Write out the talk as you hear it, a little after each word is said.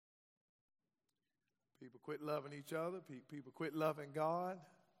People quit loving each other. People quit loving God.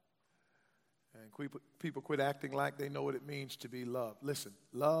 And people quit acting like they know what it means to be loved. Listen,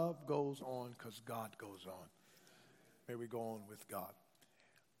 love goes on because God goes on. May we go on with God.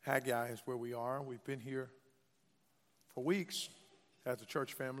 Haggai is where we are. We've been here for weeks as a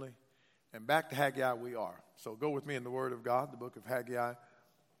church family. And back to Haggai we are. So go with me in the Word of God, the book of Haggai.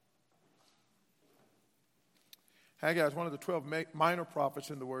 Haggai is one of the 12 minor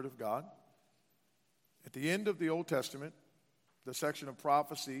prophets in the Word of God. At the end of the Old Testament, the section of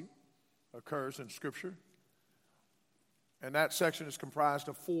prophecy occurs in Scripture. And that section is comprised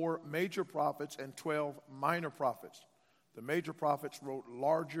of 4 major prophets and 12 minor prophets. The major prophets wrote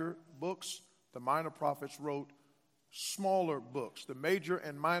larger books. The minor prophets wrote smaller books. The major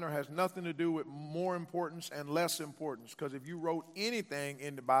and minor has nothing to do with more importance and less importance, because if you wrote anything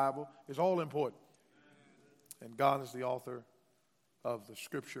in the Bible, it's all important. And God is the author of the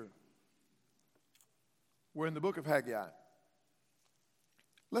Scripture. We're in the book of Haggai.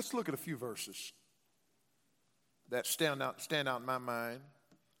 Let's look at a few verses that stand out in my mind,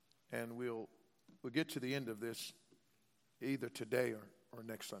 and we'll get to the end of this either today or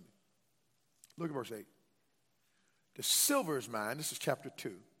next Sunday. Look at verse 8. The silver is mine. This is chapter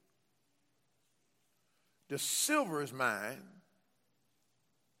 2. The silver is mine,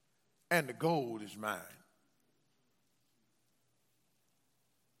 and the gold is mine,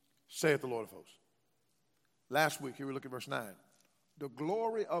 saith the Lord of hosts. Last week, here we look at verse 9. The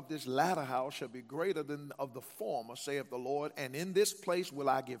glory of this latter house shall be greater than of the former, saith the Lord, and in this place will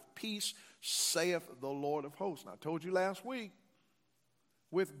I give peace, saith the Lord of hosts. Now, I told you last week,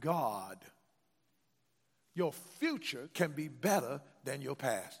 with God, your future can be better than your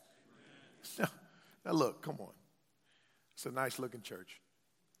past. Now look, come on. It's a nice looking church.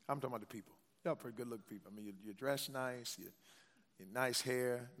 I'm talking about the people. Y'all pretty good looking people. I mean, you dress nice, you nice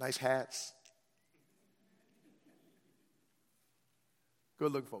hair, nice hats.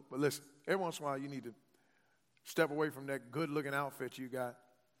 Good looking folk. But listen, every once in a while you need to step away from that good looking outfit you got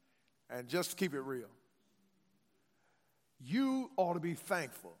and just keep it real. You ought to be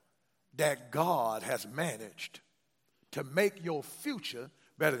thankful that God has managed to make your future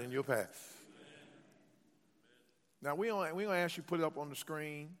better than your past. Now, we're going to ask you to put it up on the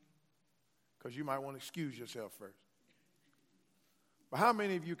screen because you might want to excuse yourself first. But how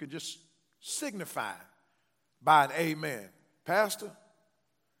many of you could just signify by an amen? Pastor,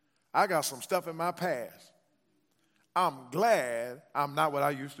 I got some stuff in my past. I'm glad I'm not what I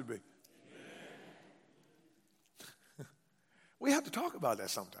used to be. We have to talk about that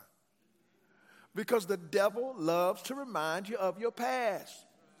sometime. Because the devil loves to remind you of your past.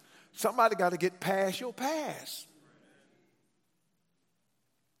 Somebody got to get past your past.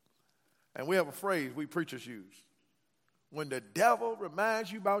 And we have a phrase we preachers use. When the devil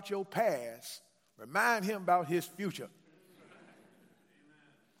reminds you about your past, remind him about his future.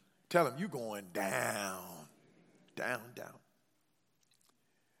 Tell him you're going down, down, down.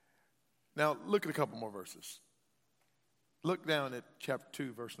 Now, look at a couple more verses. Look down at chapter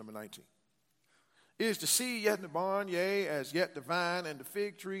 2, verse number 19. Is the seed yet in the barn, yea, as yet the vine and the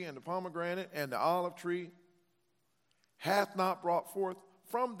fig tree and the pomegranate and the olive tree hath not brought forth?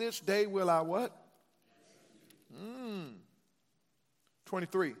 From this day will I what?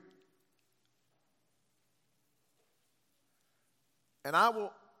 23. And I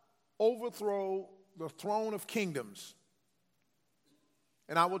will overthrow the throne of kingdoms,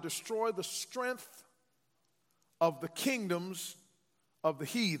 and I will destroy the strength of the kingdoms of the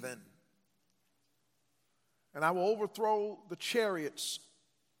heathen. And I will overthrow the chariots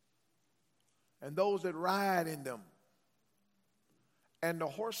and those that ride in them. And the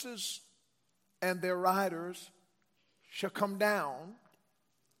horses and their riders shall come down,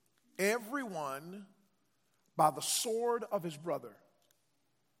 every one by the sword of his brother.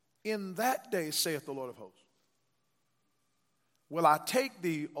 In that day, saith the Lord of hosts, will I take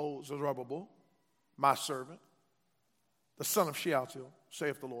thee, O Zerubbabel, my servant, the son of Shealtiel,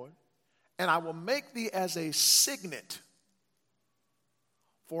 saith the Lord, and I will make thee as a signet,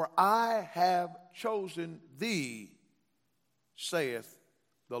 for I have chosen thee, saith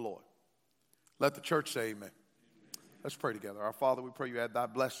the Lord. Let the church say amen. Let's pray together. Our Father, we pray you add thy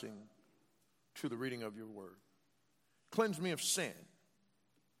blessing to the reading of your word. Cleanse me of sin.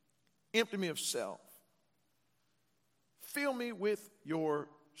 Empty me of self. Fill me with your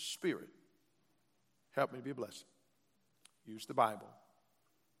spirit. Help me to be a blessing. Use the Bible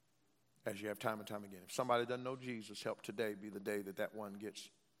as you have time and time again. If somebody doesn't know Jesus, help today be the day that one gets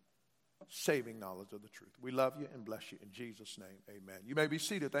saving knowledge of the truth. We love you and bless you in Jesus' name. Amen. You may be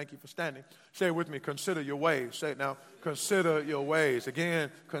seated. Thank you for standing. Say it with me. Consider your ways. Say it now. Consider your ways. Again,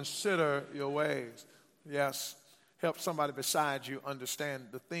 consider your ways. Yes. Help somebody beside you understand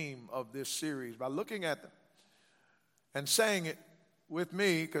the theme of this series by looking at them and saying it with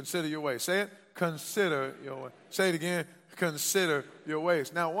me. Consider your ways. Say it. Consider your ways. Say it again. Consider your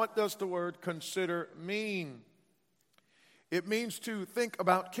ways. Now, what does the word consider mean? It means to think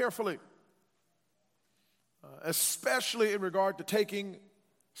about carefully, especially in regard to taking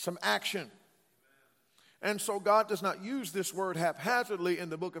some action. And so God does not use this word haphazardly in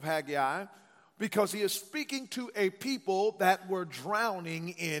the book of Haggai, because he is speaking to a people that were drowning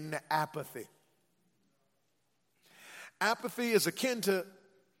in apathy. Apathy is akin to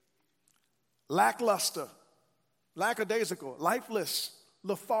lackluster, lackadaisical, lifeless,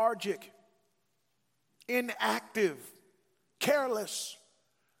 lethargic, inactive, careless,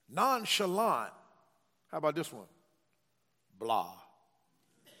 nonchalant. How about this one? Blah.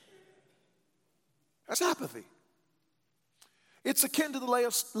 That's apathy. It's akin to the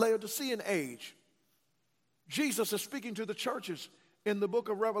Laodicean age. Jesus is speaking to the churches in the book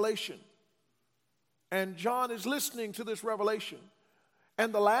of Revelation. And John is listening to this revelation.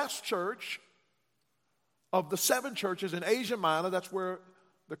 And the last church of the 7 churches in Asia Minor, that's where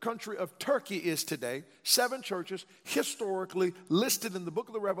the country of Turkey is today, 7 churches historically listed in the book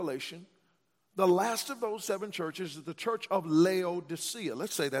of the Revelation. The last of those 7 churches is the church of Laodicea.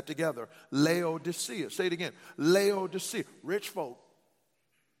 Let's say that together. Laodicea. Say it again. Laodicea. Rich folk.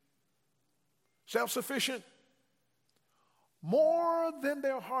 Self-sufficient. More than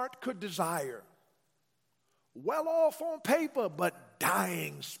their heart could desire. Well off on paper, but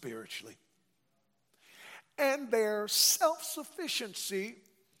dying spiritually. And their self-sufficiency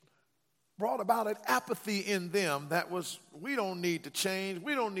brought about an apathy in them that was, we don't need to change,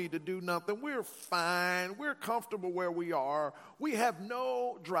 we don't need to do nothing, we're fine, we're comfortable where we are, we have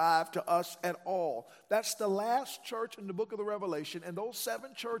no drive to us at all. That's the last church in the book of the Revelation, and those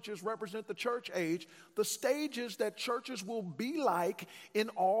 7 churches represent the church age, the stages that churches will be like in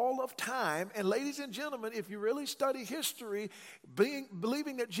all of time. And ladies and gentlemen, if you really study history,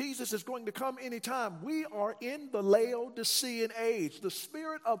 believing that Jesus is going to come anytime, we are in the Laodicean age. The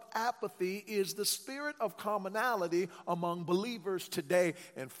spirit of apathy is the spirit of commonality among believers today.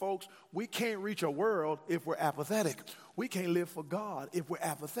 And folks, we can't reach a world if we're apathetic. We can't live for God if we're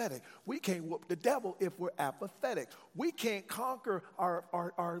apathetic. We can't whoop the devil if we're apathetic. We can't conquer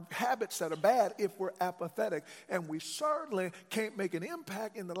our habits that are bad if we're apathetic. And we certainly can't make an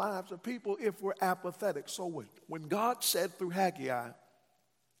impact in the lives of people if we're apathetic. So when God said through Haggai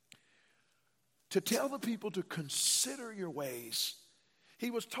to tell the people to consider your ways, he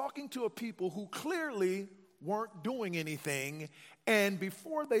was talking to a people who clearly weren't doing anything, and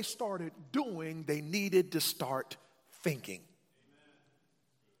before they started doing, they needed to start thinking.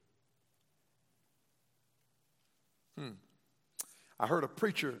 I heard a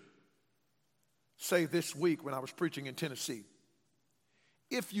preacher say this week when I was preaching in Tennessee,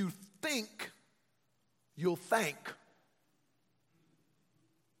 if you think, you'll thank.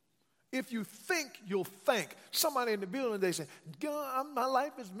 If you think, you'll thank. Somebody in the building, they say, God, my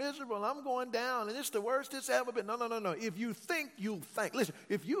life is miserable. I'm going down, and it's the worst it's ever been. No. If you think, you'll thank. Listen,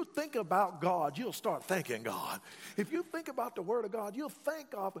 if you think about God, you'll start thanking God. If you think about the Word of God, you'll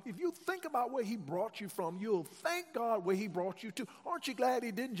thank God. If you think about where He brought you from, you'll thank God where He brought you to. Aren't you glad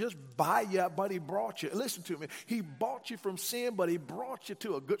He didn't just buy you, but He brought you? Listen to me. He bought you from sin, but He brought you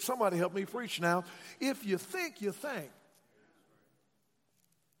to a good. Somebody help me preach now. If you think, you thank.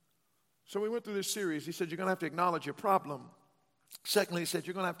 So we went through this series. He said, you're going to have to acknowledge your problem. Secondly, he said,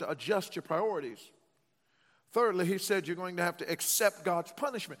 you're going to have to adjust your priorities. Thirdly, he said, you're going to have to accept God's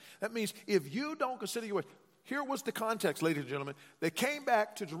punishment. That means if you don't consider your ways. Here was the context, ladies and gentlemen. They came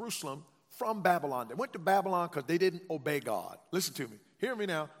back to Jerusalem from Babylon. They went to Babylon because they didn't obey God. Listen to me. Hear me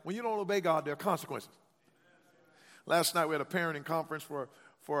now. When you don't obey God, there are consequences. Last night we had a parenting conference for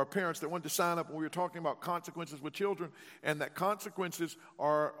our parents that wanted to sign up, and we were talking about consequences with children, and that consequences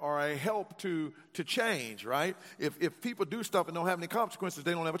are a help to change, right? If people do stuff and don't have any consequences,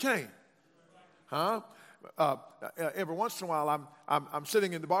 they don't ever change. Every once in a while, I'm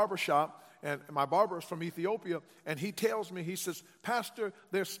sitting in the barber shop, and my barber is from Ethiopia, and he tells me, he says, Pastor,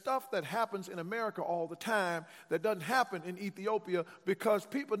 there's stuff that happens in America all the time that doesn't happen in Ethiopia because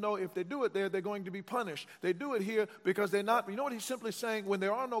people know if they do it there, they're going to be punished. They do it here because they're not. You know what he's simply saying? When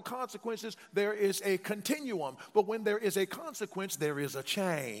there are no consequences, there is a continuum. But when there is a consequence, there is a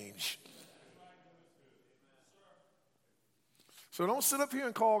change. So don't sit up here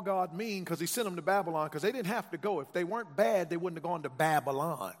and call God mean because he sent them to Babylon, because they didn't have to go. If they weren't bad, they wouldn't have gone to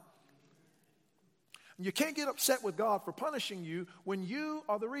Babylon. You can't get upset with God for punishing you when you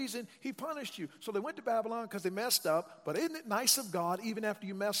are the reason he punished you. So they went to Babylon because they messed up. But isn't it nice of God, even after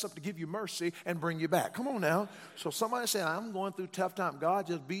you mess up, to give you mercy and bring you back? Come on now. So somebody said, I'm going through a tough time. God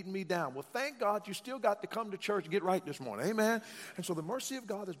just beating me down. Well, thank God you still got to come to church and get right this morning. Amen. And so the mercy of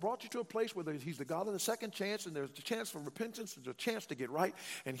God has brought you to a place where he's the God of the second chance, and there's a chance for repentance. There's a chance to get right.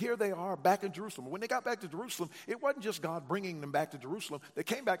 And here they are back in Jerusalem. When they got back to Jerusalem, it wasn't just God bringing them back to Jerusalem. They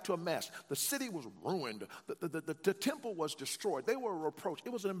came back to a mess. The city was ruined. The temple was destroyed. They were reproached.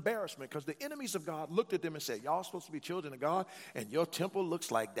 It was an embarrassment because the enemies of God looked at them and said, y'all supposed to be children of God, and your temple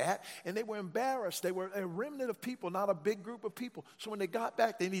looks like that. And they were embarrassed. They were a remnant of people, not a big group of people. So when they got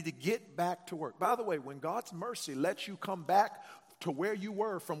back, they needed to get back to work. By the way, when God's mercy lets you come back to where you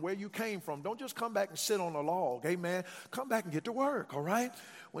were from where you came from, don't just come back and sit on a log. Amen. Come back and get to work, all right?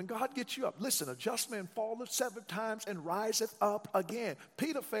 When God gets you up, listen, a just man falleth 7 times and riseth up again.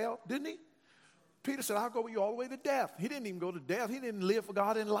 Peter fell, didn't he? Peter said, I'll go with you all the way to death. He didn't even go to death. He didn't live for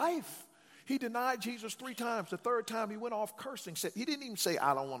God in life. He denied Jesus 3 times. The 3rd time he went off cursing. He didn't even say,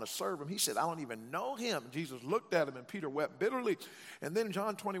 I don't want to serve him. He said, I don't even know him. Jesus looked at him and Peter wept bitterly. And then in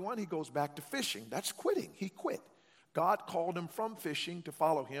John 21, he goes back to fishing. That's quitting. He quit. God called him from fishing to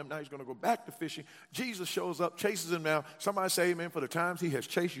follow him. Now he's going to go back to fishing. Jesus shows up, chases him down. Somebody say amen for the times he has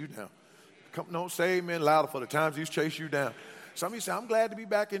chased you down. No, say amen louder for the times he's chased you down. Some of you say, I'm glad to be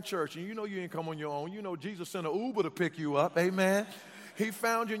back in church. And you know you didn't come on your own. You know Jesus sent an Uber to pick you up. Amen. He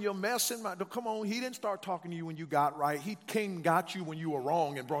found you in your mess. Come on, he didn't start talking to you when you got right. He came and got you when you were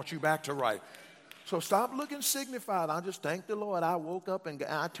wrong and brought you back to right. So stop looking signified. I just thank the Lord. I woke up and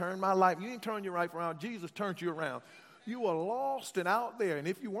I turned my life. You didn't turn your life around. Jesus turned you around. You were lost and out there. And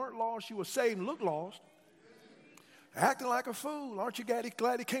if you weren't lost, you were saved and looked lost. Acting like a fool. Aren't you glad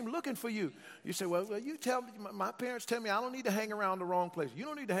he came looking for you? You say, well, you tell me, my parents tell me I don't need to hang around the wrong places. You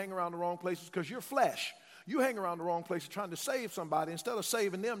don't need to hang around the wrong places because you're flesh. You hang around the wrong places trying to save somebody. Instead of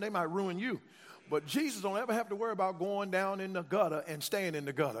saving them, they might ruin you. But Jesus don't ever have to worry about going down in the gutter and staying in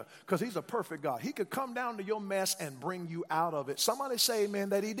the gutter because he's a perfect God. He could come down to your mess and bring you out of it. Somebody say amen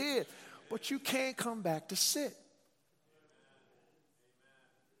that he did. But you can't come back to sit.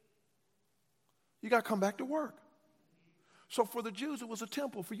 You got to come back to work. So for the Jews, it was a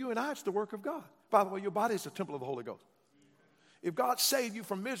temple. For you and I, it's the work of God. By the way, your body is the temple of the Holy Ghost. If God saved you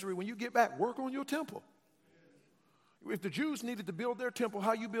from misery, when you get back, work on your temple. If the Jews needed to build their temple, how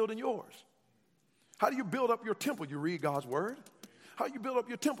are you building yours? How do you build up your temple? You read God's word. How do you build up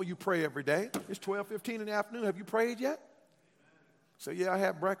your temple? You pray every day. It's 12:15 in the afternoon. Have you prayed yet? Say, yeah, I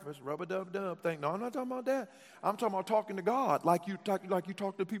had breakfast. Rub-a-dub-dub thing. No, I'm not talking about that. I'm talking about talking to God like you talk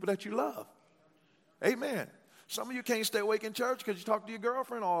to the people that you love. Amen. Some of you can't stay awake in church because you talked to your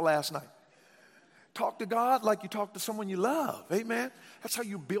girlfriend all last night. Talk to God like you talk to someone you love. Amen. That's how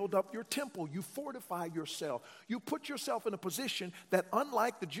you build up your temple. You fortify yourself. You put yourself in a position that,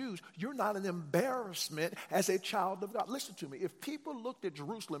 unlike the Jews, you're not an embarrassment as a child of God. Listen to me. If people looked at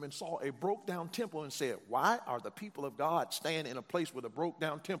Jerusalem and saw a broke down temple and said, why are the people of God staying in a place with a broke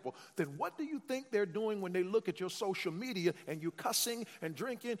down temple? Then what do you think they're doing when they look at your social media and you cussing and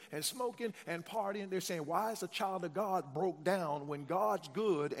drinking and smoking and partying? They're saying, why is a child of God broke down when God's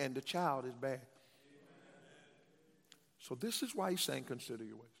good and the child is bad? So this is why he's saying consider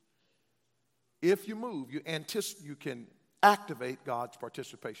your ways. If you move, you can activate God's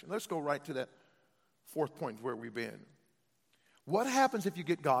participation. Let's go right to that 4th point where we've been. What happens if you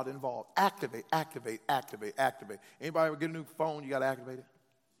get God involved? Activate. Anybody ever get a new phone, you got to activate it?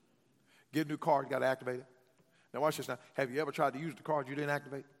 Get a new card, you got to activate it? Now watch this now. Have you ever tried to use the card you didn't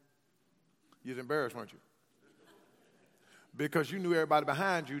activate? You was embarrassed, weren't you? Because you knew everybody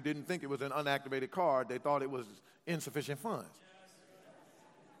behind you didn't think it was an unactivated card. They thought it was insufficient funds.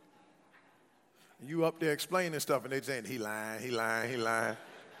 You up there explaining stuff and they saying, he lying.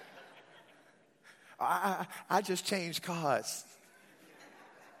 I just changed cards.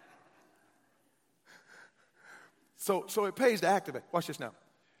 So it pays to activate. Watch this now.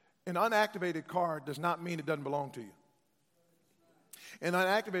 An unactivated card does not mean it doesn't belong to you. An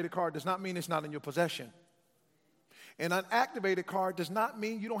unactivated card does not mean it's not in your possession. An unactivated card does not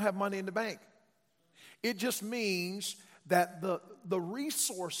mean you don't have money in the bank. It just means that the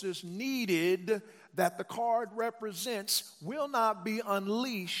resources needed that the card represents will not be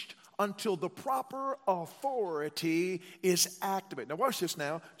unleashed until the proper authority is activated. Now watch this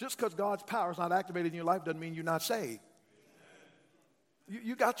now. Just because God's power is not activated in your life doesn't mean you're not saved.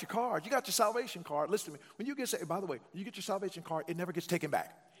 You got your card. You got your salvation card. Listen to me. When you get saved, by the way, when you get your salvation card, it never gets taken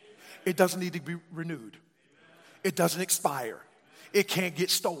back. It doesn't need to be renewed. It doesn't expire. It can't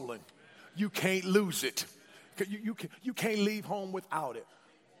get stolen. You can't lose it. You can't leave home without it.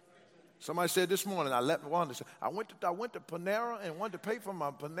 Somebody said this morning, I went to Panera and wanted to pay for my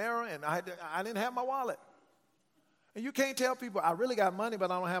Panera, and I didn't have my wallet. And you can't tell people, I really got money,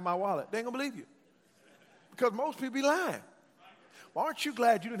 but I don't have my wallet. They ain't going to believe you. Because most people be lying. Well, aren't you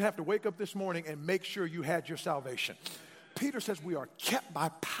glad you didn't have to wake up this morning and make sure you had your salvation? Peter says we are kept by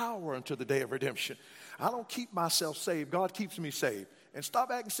power until the day of redemption. I don't keep myself saved. God keeps me saved. And stop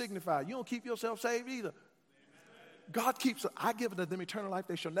acting signified. You don't keep yourself saved either. God keeps, I give unto them eternal life.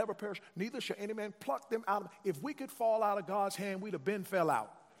 They shall never perish. Neither shall any man pluck them out of. If we could fall out of God's hand, we'd have been fell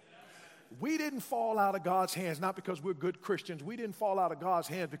out. We didn't fall out of God's hands not because we're good Christians. We didn't fall out of God's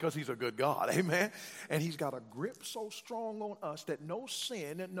hands because he's a good God. Amen. And he's got a grip so strong on us that no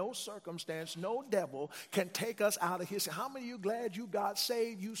sin, no circumstance, no devil can take us out of his. How many of you glad you got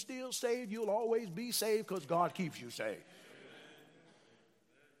saved? You still saved. You'll always be saved because God keeps you saved.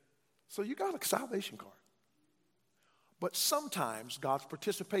 So you got a salvation card. But sometimes God's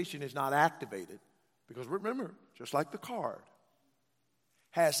participation is not activated because remember, just like the card,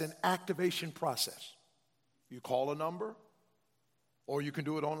 has an activation process. You call a number or you can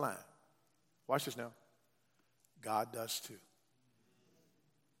do it online. Watch this now. God does too.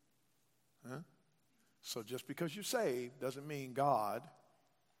 Huh? So just because you're saved doesn't mean God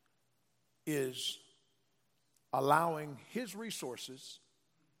is allowing his resources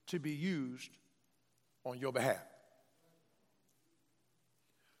to be used on your behalf.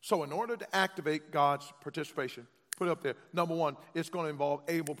 So in order to activate God's participation, put it up there. Number one, it's going to involve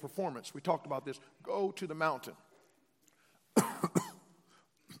able performance. We talked about this. Go to the mountain.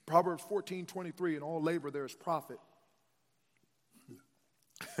 Proverbs 14:23, in all labor there is profit.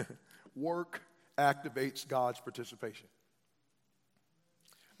 Work activates God's participation.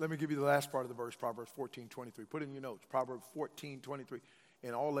 Let me give you the last part of the verse, Proverbs 14:23. Put it in your notes. Proverbs 14:23.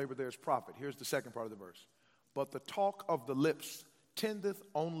 In all labor there is profit. Here's the second part of the verse. But the talk of the lips tendeth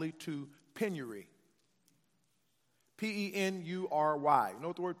only to penury. Penury. You know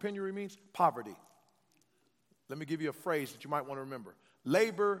what the word penury means? Poverty. Let me give you a phrase that you might want to remember.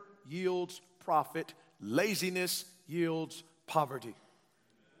 Labor yields profit. Laziness yields poverty.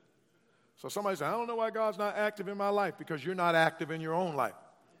 So somebody says, I don't know why God's not active in my life. Because you're not active in your own life.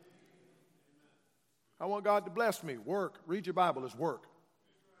 I want God to bless me. Work. Read your Bible. It's work.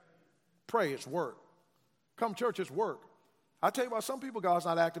 Pray. It's work. Come church. It's work. I tell you what, some people, God's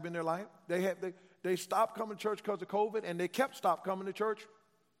not active in their life. They stopped coming to church because of COVID, and they stopped coming to church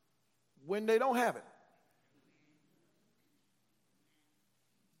when they don't have it.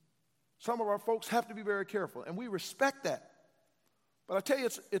 Some of our folks have to be very careful, and we respect that. But I tell you,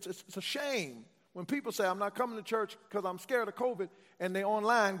 it's a shame when people say, I'm not coming to church because I'm scared of COVID, and they're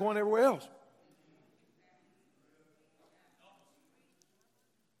online going everywhere else.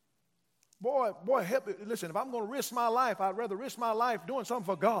 Boy, help me. Listen, if I'm going to risk my life, I'd rather risk my life doing something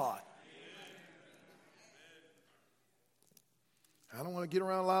for God. I don't want to get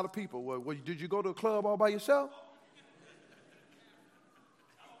around a lot of people. Well, did you go to a club all by yourself?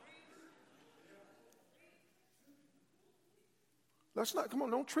 Come on,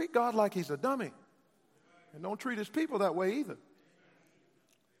 don't treat God like he's a dummy. And don't treat his people that way either.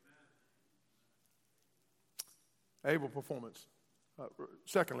 Able performance.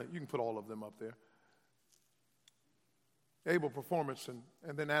 Secondly, you can put all of them up there. Able performance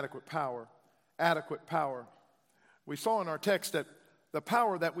and then adequate power. Adequate power. We saw in our text that the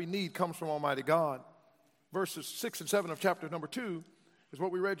power that we need comes from Almighty God. Verses 6 and 7 of chapter number 2 is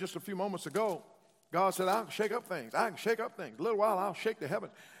what we read just a few moments ago. God said, I'll shake up things. I can shake up things. A little while, I'll shake the heaven.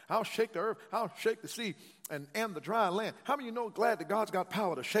 I'll shake the earth. I'll shake the sea and the dry land. How many of you know glad that God's got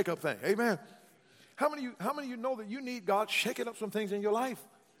power to shake up things? Amen. How many of you know that you need God shaking up some things in your life?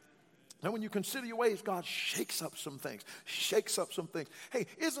 And when you consider your ways, God shakes up some things. Shakes up some things. Hey,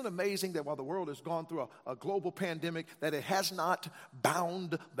 isn't it amazing that while the world has gone through a global pandemic, that it has not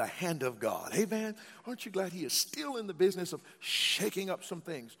bound the hand of God? Amen? Aren't you glad he is still in the business of shaking up some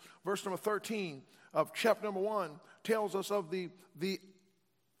things? Verse number 13 of chapter number 1 tells us of the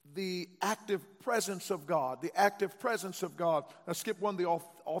active presence of God. The active presence of God. Now skip one, the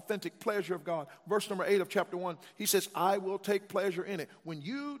authentic pleasure of God. Verse number 8 of chapter 1, he says, I will take pleasure in it. When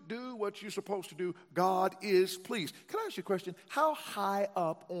you do what you're supposed to do, God is pleased. Can I ask you a question? How high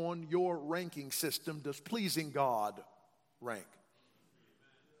up on your ranking system does pleasing God rank?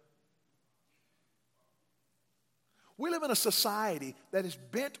 We live in a society that is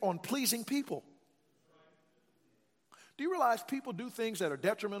bent on pleasing people. Do you realize people do things that are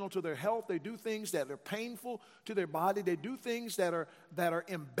detrimental to their health? They do things that are painful to their body. They do things that are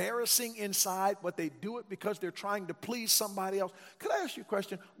embarrassing inside, but they do it because they're trying to please somebody else. Could I ask you a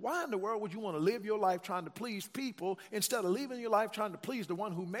question? Why in the world would you want to live your life trying to please people instead of living your life trying to please the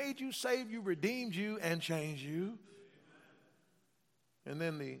one who made you, saved you, redeemed you, and changed you? And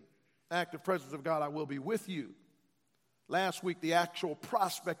then the active presence of God, I will be with you. Last week, the actual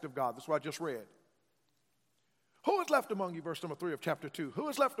prospect of God. That's what I just read. Who is left among you, verse number 3 of chapter 2? Who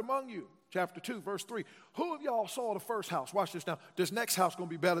is left among you? Chapter 2, verse 3. Who of y'all saw the first house? Watch this now. This next house is going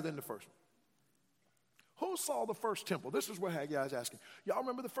to be better than the first one. Who saw the first temple? This is what Haggai is asking. Y'all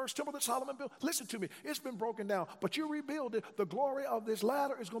remember the first temple that Solomon built? Listen to me. It's been broken down, but you rebuild it. The glory of this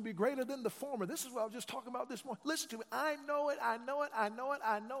latter is going to be greater than the former. This is what I was just talking about this morning. Listen to me. I know it. I know it. I know it.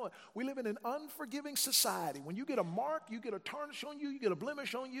 I know it. We live in an unforgiving society. When you get a mark, you get a tarnish on you, you get a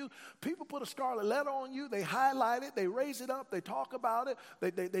blemish on you. People put a scarlet letter on you. They highlight it. They raise it up. They talk about it.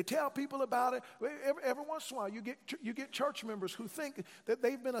 They tell people about it. Every once in a while, you get church members who think that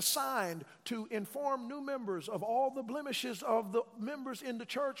they've been assigned to inform new members of all the blemishes of the members in the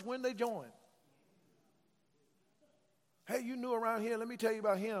church when they join. Hey, you new around here, let me tell you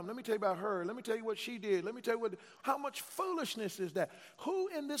about him. Let me tell you about her. Let me tell you what she did. Let me tell you how much foolishness is that? Who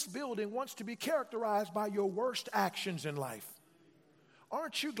in this building wants to be characterized by your worst actions in life?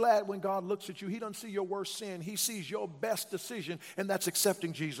 Aren't you glad when God looks at you, he doesn't see your worst sin. He sees your best decision, and that's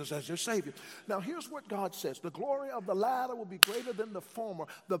accepting Jesus as your Savior. Now, here's what God says. The glory of the latter will be greater than the former.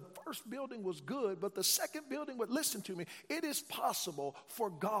 The first building was good, but the second building, but listen to me, it is possible for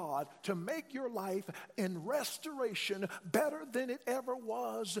God to make your life in restoration better than it ever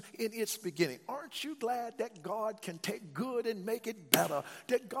was in its beginning. Aren't you glad that God can take good and make it better?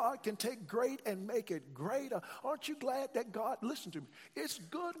 That God can take great and make it greater? Aren't you glad that God, listen to me, it's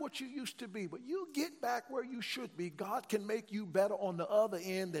good what you used to be, but you get back where you should be. God can make you better on the other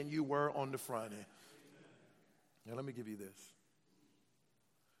end than you were on the front end. Now, let me give you this.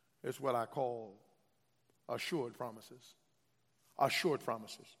 It's what I call assured promises. Assured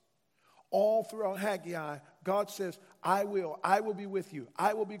promises. All throughout Haggai, God says, I will be with you.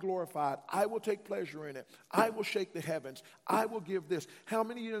 I will be glorified. I will take pleasure in it. I will shake the heavens. I will give this. How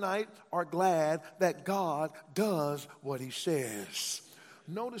many of you tonight are glad that God does what he says?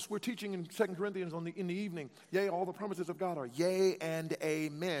 Notice we're teaching in 2 Corinthians in the evening. Yea, all the promises of God are yea and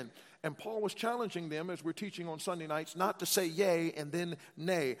amen. And Paul was challenging them as we're teaching on Sunday nights not to say yea and then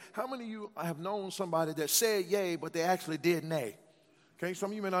nay. How many of you have known somebody that said yea, but they actually did nay? Okay,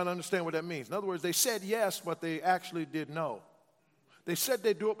 some of you may not understand what that means. In other words, they said yes, but they actually did no. They said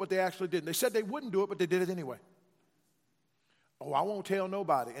they'd do it, but they actually didn't. They said they wouldn't do it, but they did it anyway. Oh, I won't tell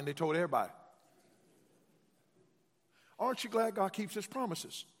nobody, and they told everybody. Aren't you glad God keeps his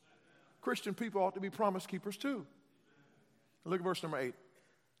promises? Christian people ought to be promise keepers too. Look at verse number 8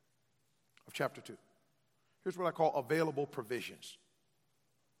 of chapter 2. Here's what I call available provisions.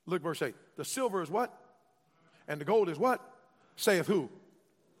 Look at verse 8. The silver is what? And the gold is what? Saith who?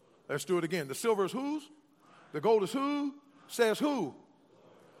 Let's do it again. The silver is whose? The gold is who? Says who?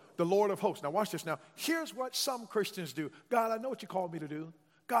 The Lord of hosts. Now watch this now. Here's what some Christians do. God, I know what you called me to do.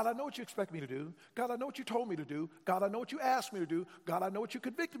 God, I know what you expect me to do. God, I know what you told me to do. God, I know what you asked me to do. God, I know what you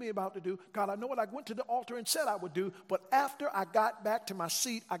convicted me about to do. God, I know what I went to the altar and said I would do. But after I got back to my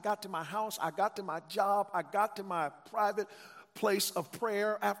seat, I got to my house, I got to my job, I got to my private place of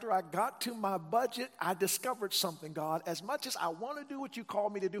prayer, after I got to my budget, I discovered something, God. As much as I want to do what you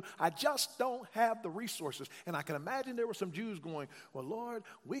called me to do, I just don't have the resources. And I can imagine there were some Jews going, well, Lord,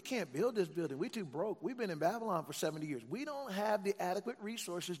 we can't build this building. We're too broke. We've been in Babylon for 70 years. We don't have the adequate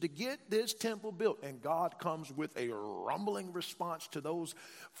resources to get this temple built. And God comes with a rumbling response to those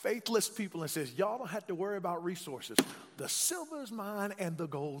faithless people and says, y'all don't have to worry about resources. The silver is mine and the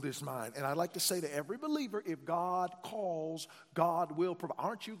gold is mine. And I'd like to say to every believer, if God calls, God will provide.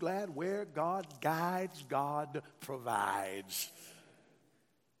 Aren't you glad where God guides, God provides?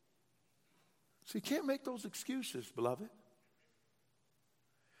 So you can't make those excuses, beloved.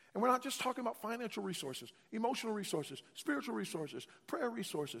 And we're not just talking about financial resources, emotional resources, spiritual resources, prayer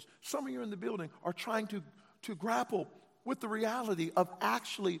resources. Some of you in the building are trying to grapple with the reality of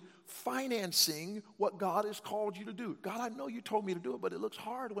actually financing what God has called you to do. God, I know you told me to do it, but it looks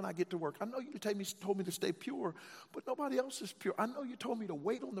hard when I get to work. I know you told me to stay pure, but nobody else is pure. I know you told me to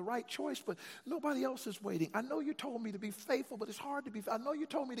wait on the right choice, but nobody else is waiting. I know you told me to be faithful, but it's hard to be. I know you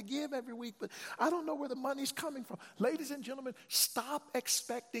told me to give every week, but I don't know where the money's coming from. Ladies and gentlemen, stop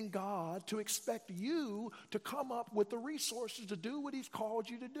expecting God to expect you to come up with the resources to do what he's called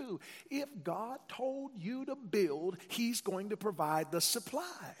you to do. If God told you to build, he's going to provide the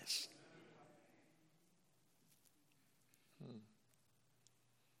supplies.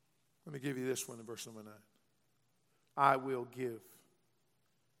 Let me give you this one in verse number 9. I will give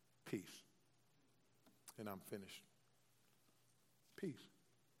peace. And I'm finished. Peace.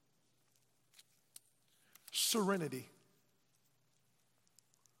 Serenity.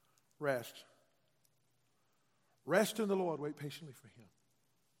 Rest. Rest in the Lord. Wait patiently for him.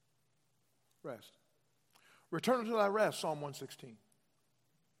 Rest. Return to thy rest, Psalm 116.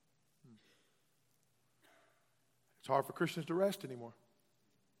 It's hard for Christians to rest anymore.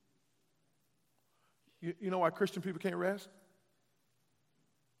 You know why Christian people can't rest?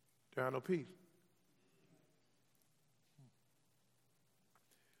 There are no peace.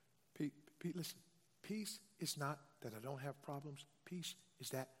 Pete, listen. Peace is not that I don't have problems. Peace is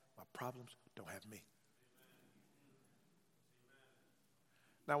that my problems don't have me.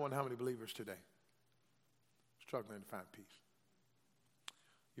 Now I wonder how many believers today struggling to find peace.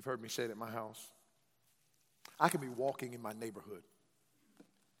 You've heard me say it at my house. I can be walking in my neighborhood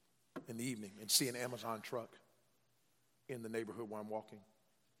in the evening and see an Amazon truck in the neighborhood where I'm walking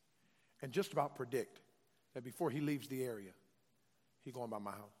and just about predict that before he leaves the area, he's going by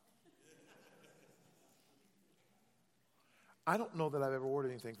my house. I don't know that I've ever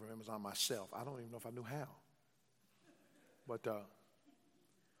ordered anything from Amazon myself. I don't even know if I knew how. But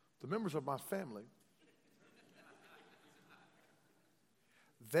the members of my family,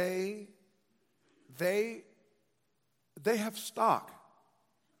 they have stock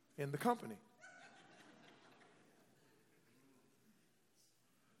in the company.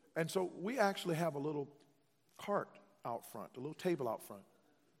 And so we actually have a little cart out front, a little table out front,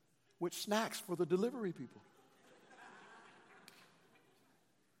 with snacks for the delivery people.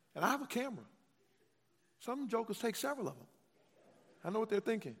 And I have a camera. Some jokers take several of them. I know what they're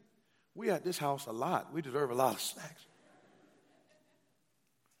thinking. We at this house a lot. We deserve a lot of snacks.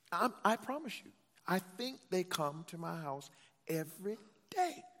 I promise you, I think they come to my house every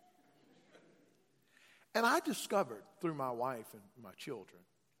day. And I discovered through my wife and my children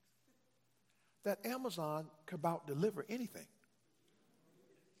that Amazon could about deliver anything.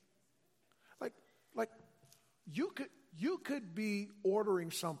 Like you could be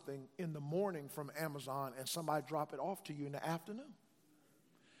ordering something in the morning from Amazon and somebody drop it off to you in the afternoon.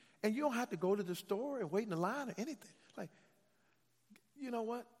 And you don't have to go to the store and wait in the line or anything. Like, you know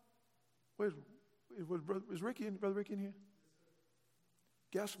what? Is Brother Ricky in here?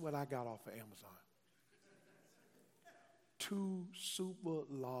 Guess what I got off of Amazon? 2 super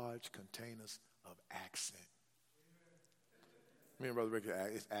large containers of accent. Me and Brother Ricky,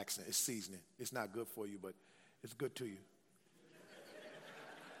 it's accent, it's seasoning. It's not good for you, but it's good to you.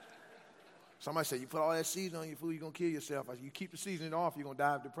 Somebody said, you put all that seasoning on your food, you're going to kill yourself. I said, you keep the seasoning off, you're going to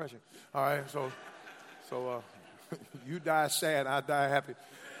die of depression. All right, so you die sad, I die happy.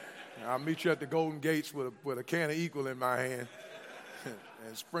 I'll meet you at the Golden Gates with a can of Equal in my hand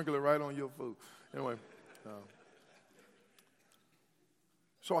and sprinkle it right on your food. Anyway,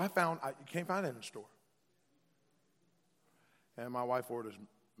 so I found, you can't find it in the store. And my wife orders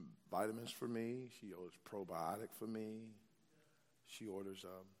vitamins for me. She orders probiotic for me. She orders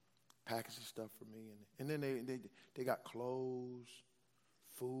packets of stuff for me. And then they got clothes,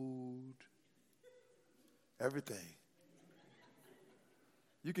 food, everything.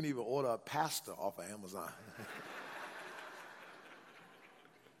 You can even order a pasta off of Amazon.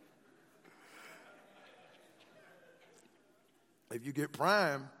 If you get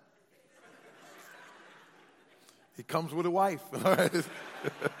Prime, it comes with a wife. All right?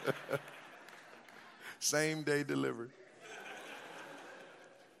 Same day delivery.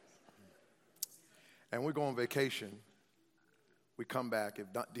 And we go on vacation. We come back. If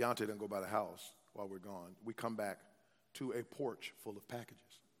Deontay doesn't go by the house while we're gone, we come back to a porch full of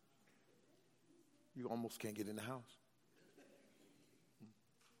packages. You almost can't get in the house.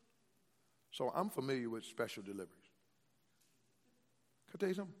 So I'm familiar with special deliveries. Can I tell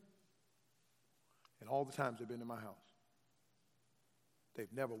you something? And all the times they've been in my house,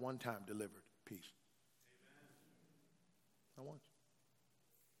 they've never one time delivered peace. Not once.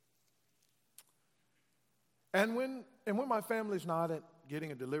 And when my family's not at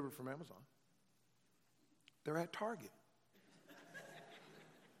getting it delivered from Amazon, they're at Target.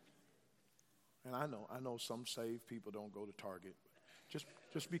 And I know some saved people don't go to Target.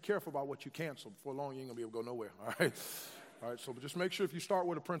 Just be careful about what you cancel. Before long, you ain't going to be able to go nowhere, all right? All right, so just make sure if you start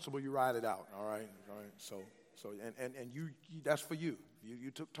with a principle, you ride it out, all right? All right, so you that's for you.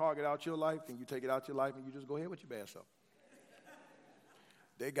 You took Target out your life, and you take it out your life, and you just go ahead with your bad self.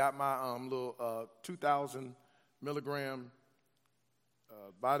 They got my little 2,000 milligram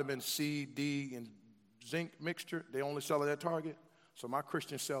vitamin C, D, and zinc mixture. They only sell it at Target. So my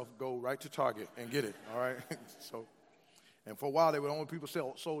Christian self go right to Target and get it, all right? So And for a while, they were the only people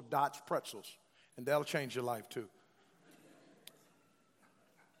sold Dot's pretzels. And that'll change your life, too.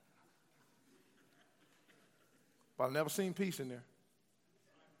 But I've never seen peace in there.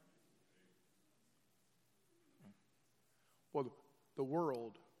 Well, the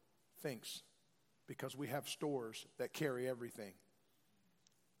world thinks, because we have stores that carry everything,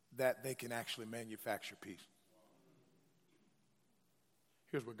 that they can actually manufacture peace.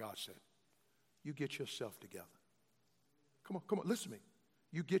 Here's what God said. You get yourself together. Come on, listen to me.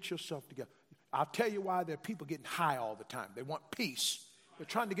 You get yourself together. I'll tell you why there are people getting high all the time. They want peace. They're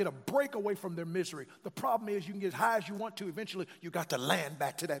trying to get a break away from their misery. The problem is you can get as high as you want to. Eventually, you got to land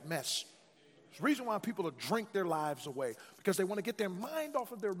back to that mess. There's a reason why people will drink their lives away, because they want to get their mind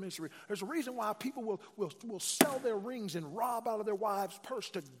off of their misery. There's a reason why people will sell their rings and rob out of their wives' purse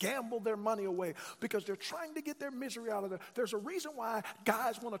to gamble their money away, because they're trying to get their misery out of there. There's a reason why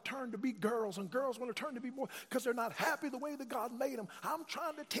guys want to turn to be girls and girls want to turn to be boys, because they're not happy the way that God made them. I'm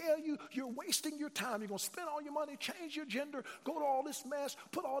trying to tell you, you're wasting your time. You're going to spend all your money, change your gender, go to all this mess,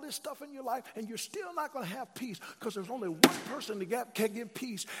 put all this stuff in your life, and you're still not going to have peace, because there's only one person that can give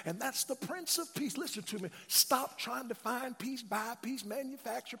peace, and that's the Prince of Peace. Listen to me. Stop trying to find peace, buy peace,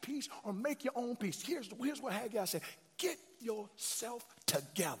 manufacture peace, or make your own peace. Here's what Haggai said. Get yourself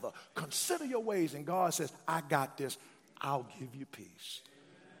together. Consider your ways. And God says, I got this. I'll give you peace.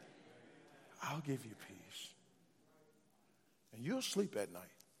 I'll give you peace. And you'll sleep at night.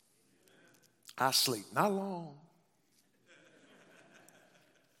 I sleep. Not long.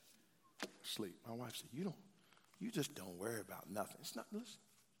 Sleep. My wife said, you just don't worry about nothing. Listen.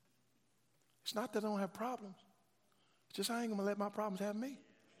 It's not that I don't have problems. It's just I ain't going to let my problems have me.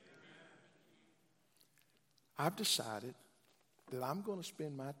 I've decided that I'm going to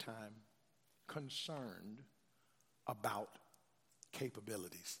spend my time concerned about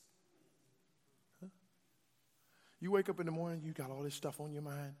capabilities. Huh? You wake up in the morning, you got all this stuff on your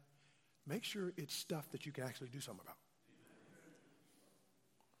mind. Make sure it's stuff that you can actually do something about.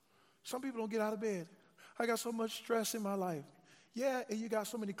 Some people don't get out of bed. I got so much stress in my life. Yeah, and you got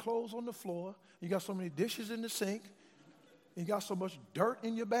so many clothes on the floor, you got so many dishes in the sink, and you got so much dirt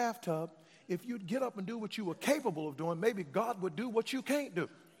in your bathtub. If you'd get up and do what you were capable of doing, maybe God would do what you can't do.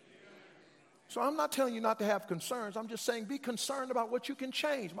 So I'm not telling you not to have concerns. I'm just saying be concerned about what you can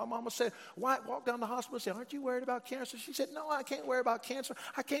change. My mama said, walk down the hospital and say, aren't you worried about cancer? She said, no, I can't worry about cancer.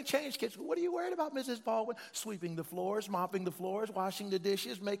 I can't change cancer. What are you worried about, Mrs. Baldwin? Sweeping the floors, mopping the floors, washing the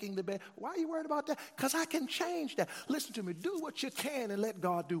dishes, making the bed. Why are you worried about that? Because I can change that. Listen to me. Do what you can and let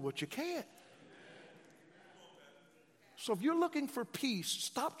God do what you can. So if you're looking for peace,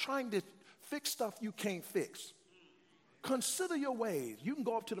 stop trying to fix stuff you can't fix. Consider your ways. You can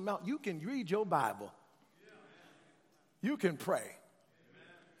go up to the mountain. You can read your Bible. You can pray.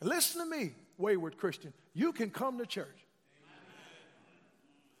 Listen to me, wayward Christian. You can come to church.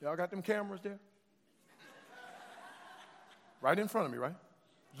 Y'all got them cameras there? Right in front of me, right?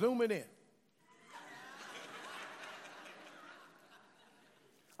 Zoom it in.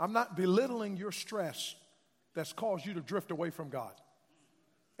 I'm not belittling your stress that's caused you to drift away from God.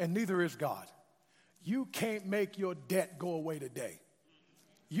 And neither is God. You can't make your debt go away today.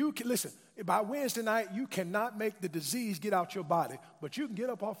 You can, listen, by Wednesday night, you cannot make the disease get out your body, but you can get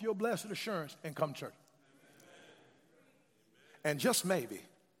up off your blessed assurance and come to church. And just maybe,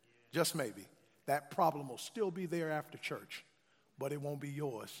 that problem will still be there after church, but it won't be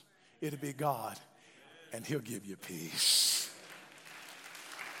yours. It'll be God, and he'll give you peace.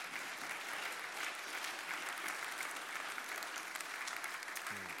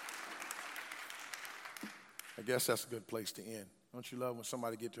 I guess that's a good place to end. Don't you love when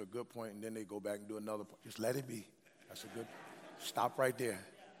somebody get to a good point and then they go back and do another point? Just let it be. That's a good, stop right there.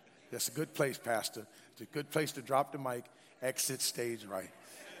 That's a good place, Pastor. It's a good place to drop the mic, exit stage right.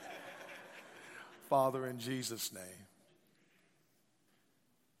 Father, in Jesus' name,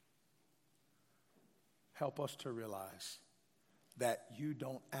 help us to realize that you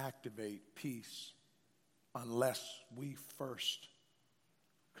don't activate peace unless we first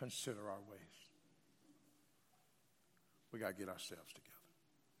consider our ways. We got to get ourselves together.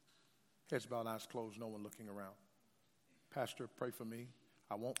 Heads bowed, eyes closed, no one looking around. Pastor, pray for me.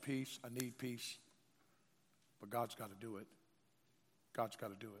 I want peace. I need peace. But God's got to do it. God's got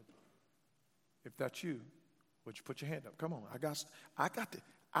to do it. If that's you, would you put your hand up? Come on. I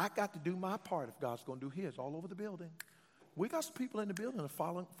got to do my part if God's going to do his all over the building. We got some people in the building that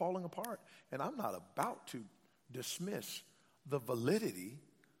are falling apart. And I'm not about to dismiss the validity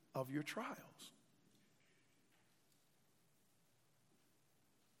of your trials.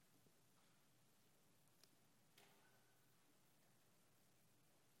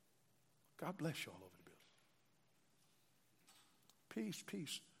 God bless you all over the building. Peace,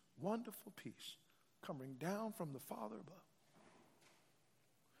 peace, wonderful peace coming down from the Father above.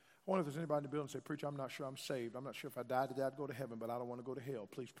 I wonder if there's anybody in the building say, preacher, I'm not sure I'm saved. I'm not sure if I died today I'd go to heaven, but I don't want to go to hell.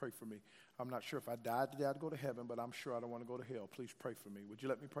 Please pray for me. I'm not sure if I died today I'd go to heaven, but I'm sure I don't want to go to hell. Please pray for me. Would you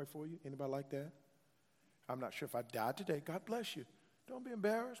let me pray for you? Anybody like that? I'm not sure if I died today. God bless you. Don't be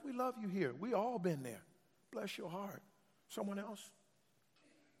embarrassed. We love you here. We all been there. Bless your heart. Someone else?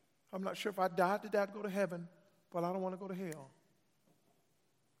 I'm not sure if I died today I'd go to heaven, but I don't want to go to hell.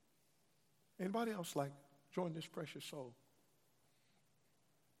 Anybody else like join this precious soul?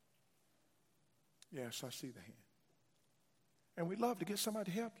 Yes, I see the hand. And we'd love to get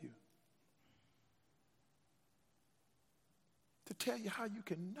somebody to help you. To tell you how you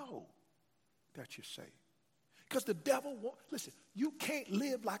can know that you're saved. Because the devil won't, listen, you can't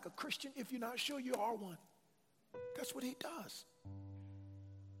live like a Christian if you're not sure you are one. That's what he does.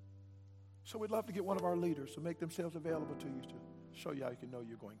 So we'd love to get one of our leaders to make themselves available to you to show you how you can know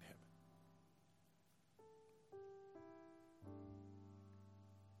you're going to heaven.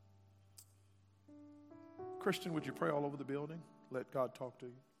 Christian, would you pray all over the building? Let God talk to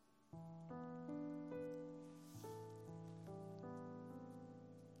you.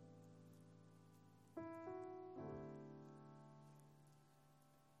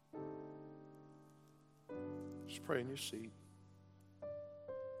 Just pray in your seat.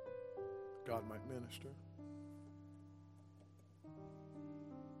 God might minister.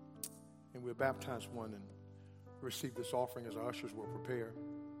 And we'll baptize one and receive this offering as our ushers will prepare.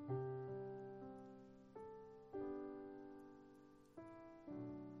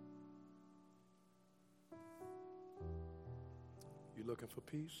 You looking for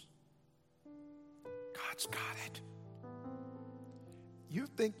peace? God's got it. You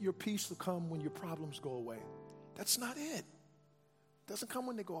think your peace will come when your problems go away. That's not it. It doesn't come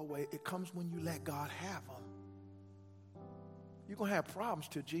when they go away. It comes when you let God have them. You're going to have problems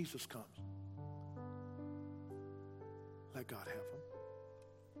till Jesus comes. Let God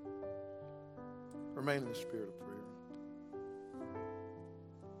have them. Remain in the spirit of prayer.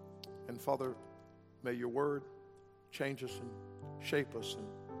 And Father, may your word change us and shape us and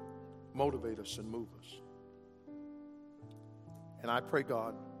motivate us and move us. And I pray,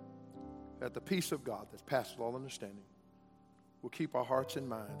 God, that the peace of God that passes all understanding will keep our hearts and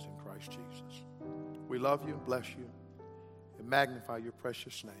minds in Christ Jesus. We love you and bless you and magnify your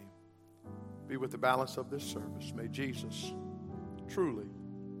precious name. Be with the balance of this service. May Jesus truly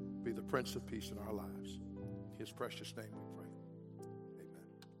be the Prince of Peace in our lives. In his precious name we pray.